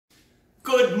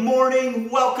Good morning,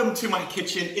 welcome to my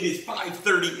kitchen. It is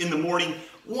 5:30 in the morning,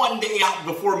 one day out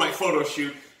before my photo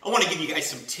shoot. I want to give you guys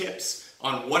some tips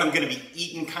on what I'm going to be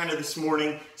eating kind of this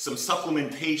morning, some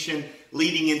supplementation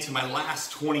leading into my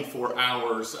last 24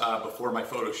 hours before my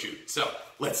photo shoot. So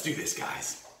let's do this,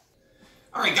 guys.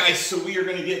 All right, guys, so we are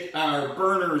going to get our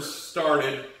burners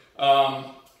started.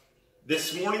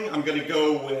 This morning I'm going to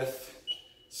go with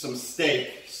some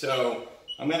steak. So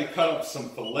I'm going to cut up some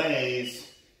fillets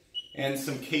and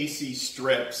some KC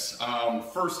strips.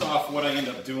 First off, what I end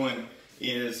up doing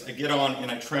is I get on and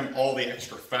I trim all the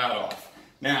extra fat off.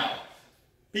 Now,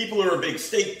 people who are big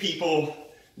steak people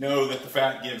know that the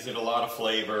fat gives it a lot of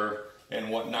flavor and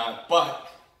whatnot,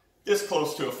 but this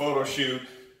close to a photo shoot,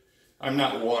 I'm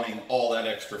not wanting all that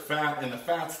extra fat, and the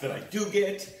fats that I do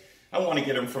get, I want to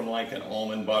get them from like an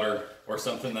almond butter or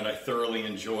something that I thoroughly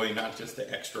enjoy, not just the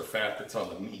extra fat that's on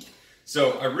the meat.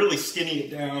 So I really skinny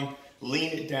it down,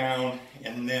 lean it down,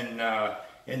 and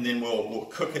then we'll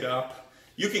cook it up.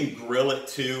 You can grill it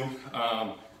too,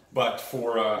 but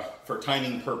for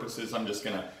timing purposes, I'm just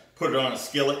gonna put it on a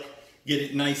skillet, get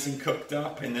it nice and cooked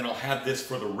up, and then I'll have this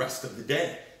for the rest of the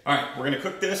day. All right, we're gonna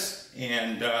cook this,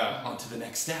 and on to the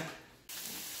next step.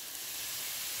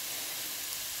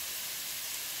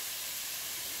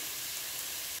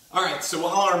 All right, so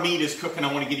while our meat is cooking,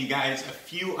 I want to give you guys a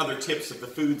few other tips of the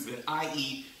foods that I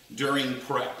eat during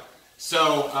prep.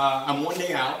 So I'm one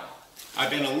day out.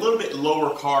 I've been a little bit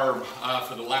lower carb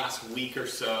for the last week or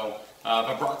so.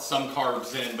 I brought some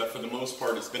carbs in, but for the most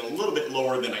part, it's been a little bit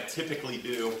lower than I typically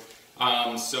do.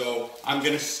 So I'm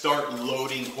going to start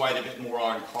loading quite a bit more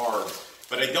on carbs.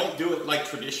 But I don't do it like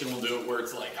tradition will do it, where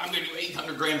it's like, I'm going to do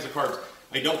 800 grams of carbs.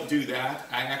 I don't do that.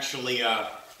 I actually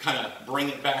kind of bring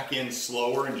it back in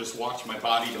slower and just watch my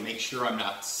body to make sure I'm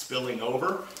not spilling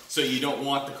over. So you don't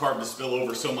want the carb to spill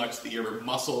over so much that your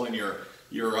muscle and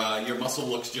your muscle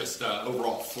looks just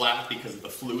overall flat because of the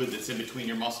fluid that's in between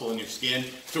your muscle and your skin.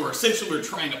 So we're essentially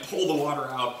trying to pull the water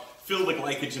out, fill the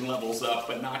glycogen levels up,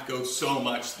 but not go so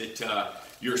much that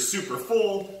you're super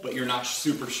full, but you're not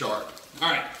super sharp.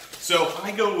 All right, so I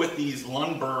go with these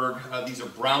Lundberg. These are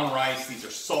brown rice. These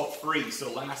are salt-free.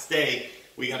 So last day,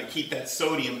 we got to keep that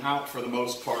sodium out for the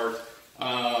most part.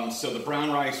 So the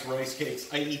brown rice cakes,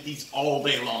 I eat these all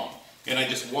day long. And I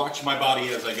just watch my body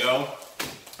as I go.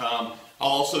 I'll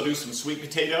also do some sweet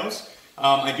potatoes.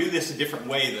 I do this a different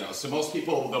way though. So most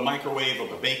people, they'll microwave or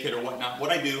they'll bake it or whatnot.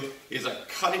 What I do is I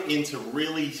cut it into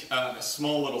really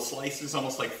small little slices,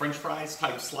 almost like French fries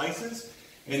type slices.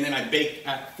 And then I bake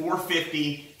at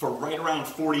 450 for right around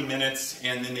 40 minutes.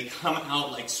 And then they come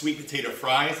out like sweet potato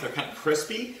fries. They're kind of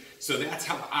crispy. So that's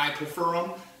how I prefer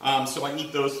them. So I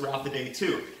eat those throughout the day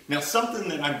too. Now something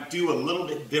that I do a little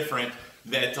bit different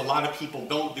that a lot of people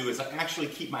don't do is I actually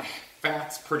keep my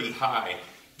fats pretty high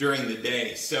during the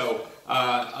day. So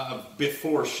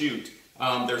before shoot,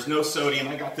 there's no sodium.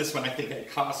 I got this one I think at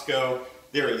Costco.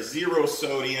 There is 0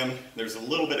 sodium. There's a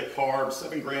little bit of carb,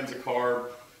 7 grams of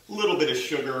carb, a little bit of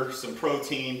sugar, some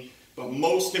protein, but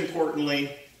most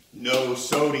importantly, no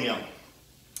sodium.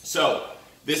 So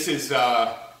this is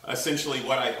essentially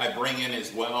what I bring in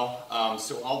as well.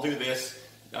 So I'll do this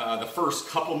the first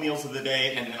couple meals of the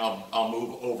day, and then I'll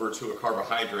move over to a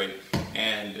carbohydrate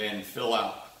and fill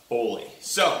out fully.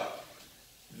 So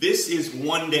this is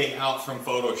one day out from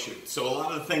photo shoot. So a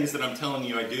lot of the things that I'm telling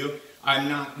you I do, I'm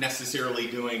not necessarily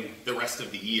doing the rest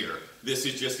of the year. This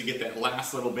is just to get that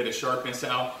last little bit of sharpness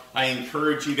out. I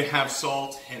encourage you to have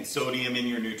salt and sodium in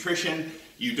your nutrition.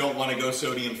 You don't want to go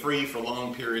sodium free for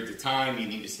long periods of time. You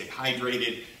need to stay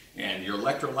hydrated and your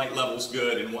electrolyte level's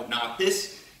good and whatnot.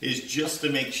 This is just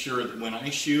to make sure that when I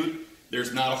shoot,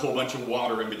 there's not a whole bunch of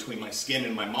water in between my skin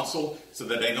and my muscle so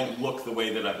that I don't look the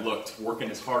way that I've looked working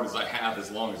as hard as I have,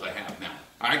 as long as I have now.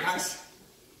 All right, guys?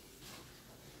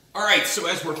 All right, so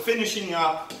as we're finishing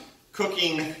up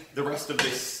cooking the rest of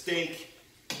this steak,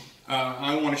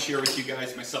 I want to share with you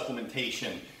guys my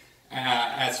supplementation.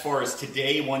 As far as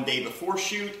today, one day before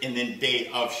shoot, and then day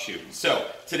of shoot. So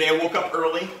today I woke up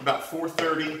early, about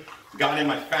 4:30, got in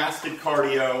my fasted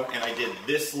cardio, and I did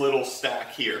this little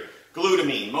stack here.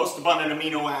 Glutamine, most abundant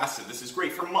amino acid. This is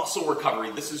great for muscle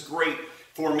recovery. This is great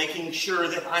for making sure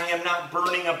that I am not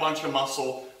burning a bunch of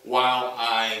muscle while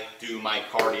I do my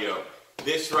cardio.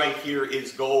 This right here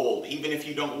is gold. Even if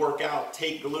you don't work out,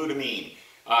 take glutamine.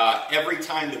 Every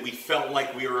time that we felt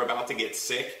like we were about to get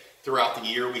sick, throughout the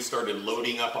year, we started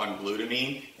loading up on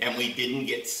glutamine, and we didn't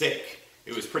get sick.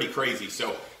 It was pretty crazy.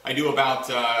 So I do about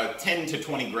 10 to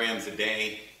 20 grams a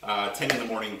day, 10 in the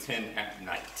morning, 10 at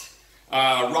night.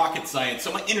 Rocket science.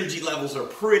 So my energy levels are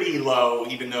pretty low,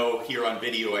 even though here on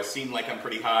video I seem like I'm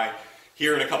pretty high.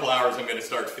 Here in a couple hours, I'm going to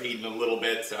start fading a little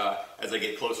bit as I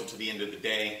get closer to the end of the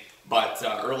day. But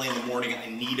early in the morning, I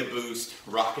need a boost.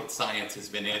 Rocket Science has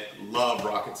been it. Love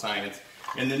Rocket Science.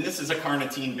 And then this is a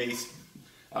carnitine-based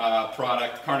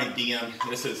product, Carnitine.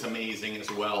 This is amazing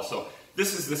as well. So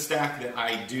this is the stack that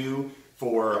I do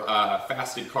for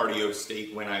fasted cardio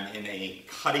state when I'm in a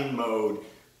cutting mode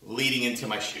leading into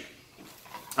my shoot.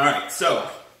 All right, so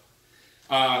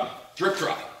drip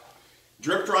dry.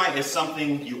 Drip dry is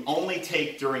something you only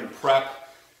take during prep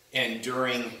and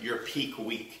during your peak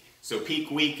week. So peak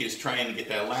week is trying to get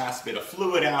that last bit of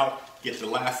fluid out, get the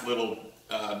last little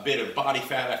bit of body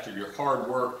fat after your hard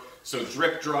work. So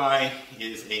drip dry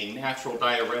is a natural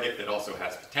diuretic that also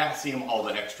has potassium, all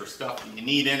that extra stuff that you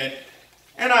need in it.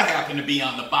 And I happen to be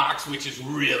on the box, which is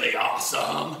really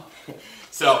awesome.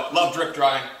 So love drip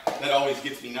dry. That always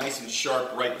gets me nice and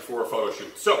sharp right before a photo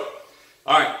shoot. So,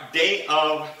 all right, day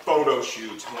of photo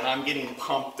shoot when I'm getting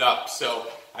pumped up. So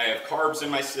I have carbs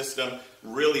in my system,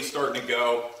 really starting to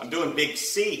go. I'm doing Big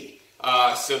C.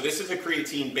 So this is a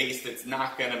creatine base that's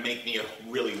not going to make me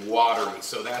really watery.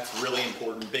 So that's really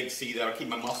important. Big C, that'll keep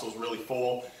my muscles really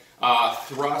full.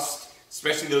 Thrust,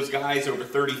 especially those guys over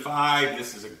 35.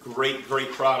 This is a great,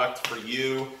 great product for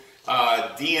you.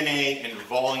 DNA and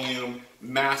volume,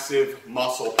 massive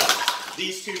muscle pumps.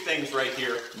 These two things right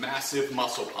here, massive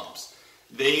muscle pumps.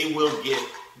 They will get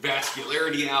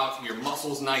vascularity out, your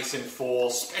muscles nice and full,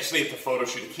 especially at the photo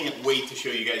shoot. I can't wait to show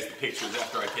you guys the pictures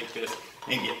after I take this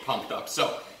and get pumped up.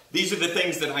 So these are the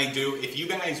things that I do. If you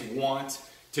guys want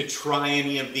to try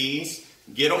any of these,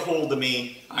 get a hold of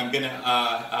me. I'm going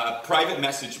to private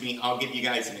message me. I'll give you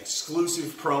guys an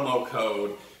exclusive promo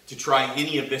code to try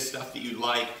any of this stuff that you'd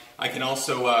like. I can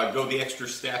also go the extra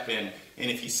step and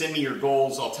if you send me your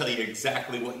goals, I'll tell you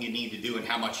exactly what you need to do and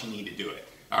how much you need to do it.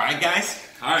 All right, guys?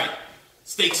 All right.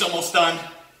 Steak's almost done,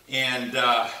 and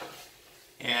I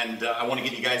want to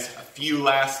give you guys a few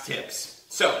last tips.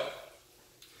 So,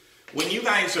 when you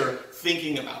guys are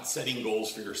thinking about setting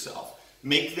goals for yourself,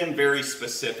 make them very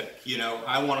specific. You know,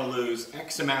 I want to lose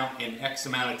X amount in X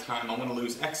amount of time. I want to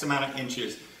lose X amount of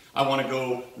inches. I want to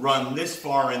go run this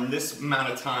far in this amount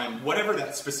of time. Whatever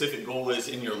that specific goal is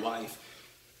in your life,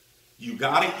 you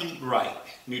got to eat right.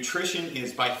 Nutrition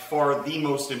is by far the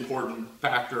most important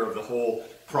factor of the whole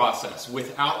process.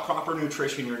 Without proper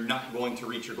nutrition, you're not going to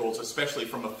reach your goals, especially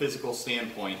from a physical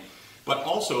standpoint. But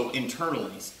also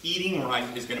internally, eating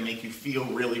right is going to make you feel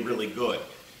really, really good.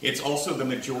 It's also the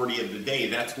majority of the day.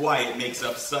 That's why it makes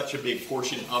up such a big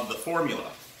portion of the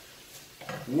formula.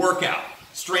 Workout.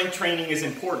 Strength training is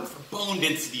important for bone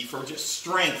density, for just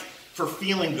strength, for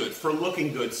feeling good, for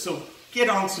looking good. So get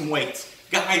on some weights.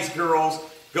 Guys, girls,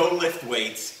 go lift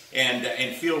weights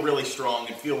and feel really strong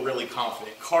and feel really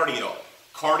confident. Cardio.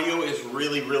 Cardio is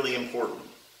really, really important.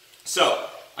 So,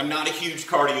 I'm not a huge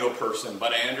cardio person,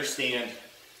 but I understand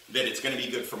that it's going to be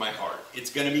good for my heart.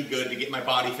 It's going to be good to get my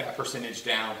body fat percentage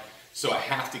down, so I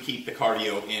have to keep the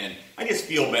cardio in. I just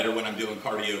feel better when I'm doing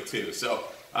cardio too. So,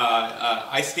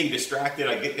 I stay distracted.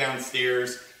 I get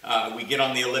downstairs, we get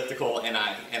on the elliptical, and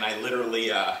I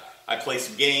literally... I play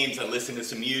some games, I listen to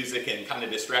some music and kind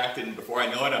of distracted, and before I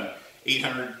know it, I'm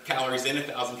 800 calories in,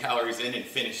 1,000 calories in, and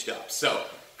finished up. So,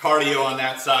 cardio on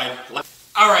that side.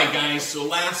 All right, guys, so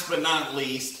last but not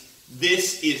least,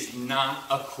 this is not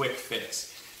a quick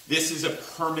fix. This is a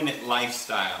permanent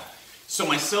lifestyle. So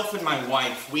myself and my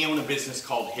wife, we own a business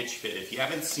called Hitch Fit. If you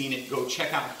haven't seen it, go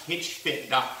check out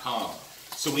hitchfit.com.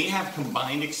 So we have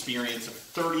combined experience of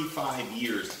 35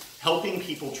 years helping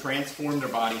people transform their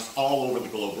bodies all over the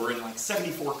globe. We're in like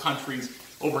 74 countries,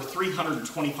 over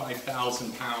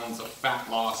 325,000 pounds of fat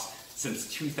loss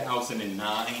since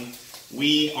 2009.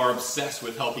 We are obsessed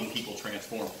with helping people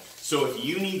transform. So if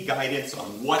you need guidance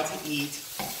on what to eat,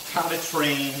 how to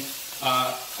train,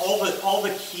 all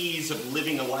the keys of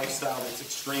living a lifestyle that's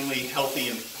extremely healthy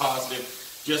and positive,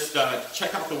 just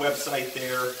check out the website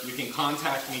there. You can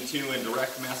contact me too in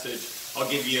direct message. I'll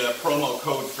give you a promo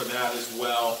code for that as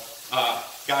well.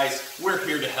 Guys, we're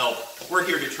here to help. We're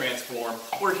here to transform.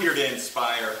 We're here to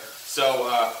inspire.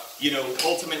 So, you know,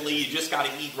 ultimately, you just got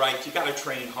to eat right. You got to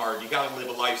train hard. You got to live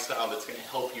a lifestyle that's going to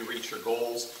help you reach your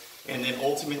goals. And then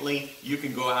ultimately, you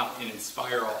can go out and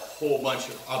inspire a whole bunch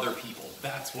of other people.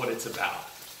 That's what it's about.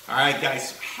 All right,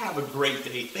 guys, have a great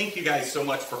day. Thank you guys so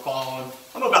much for following.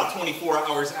 I'm about 24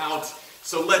 hours out,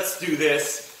 so let's do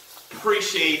this.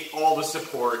 Appreciate all the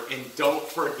support, and don't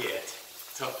forget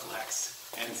to flex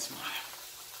and smile.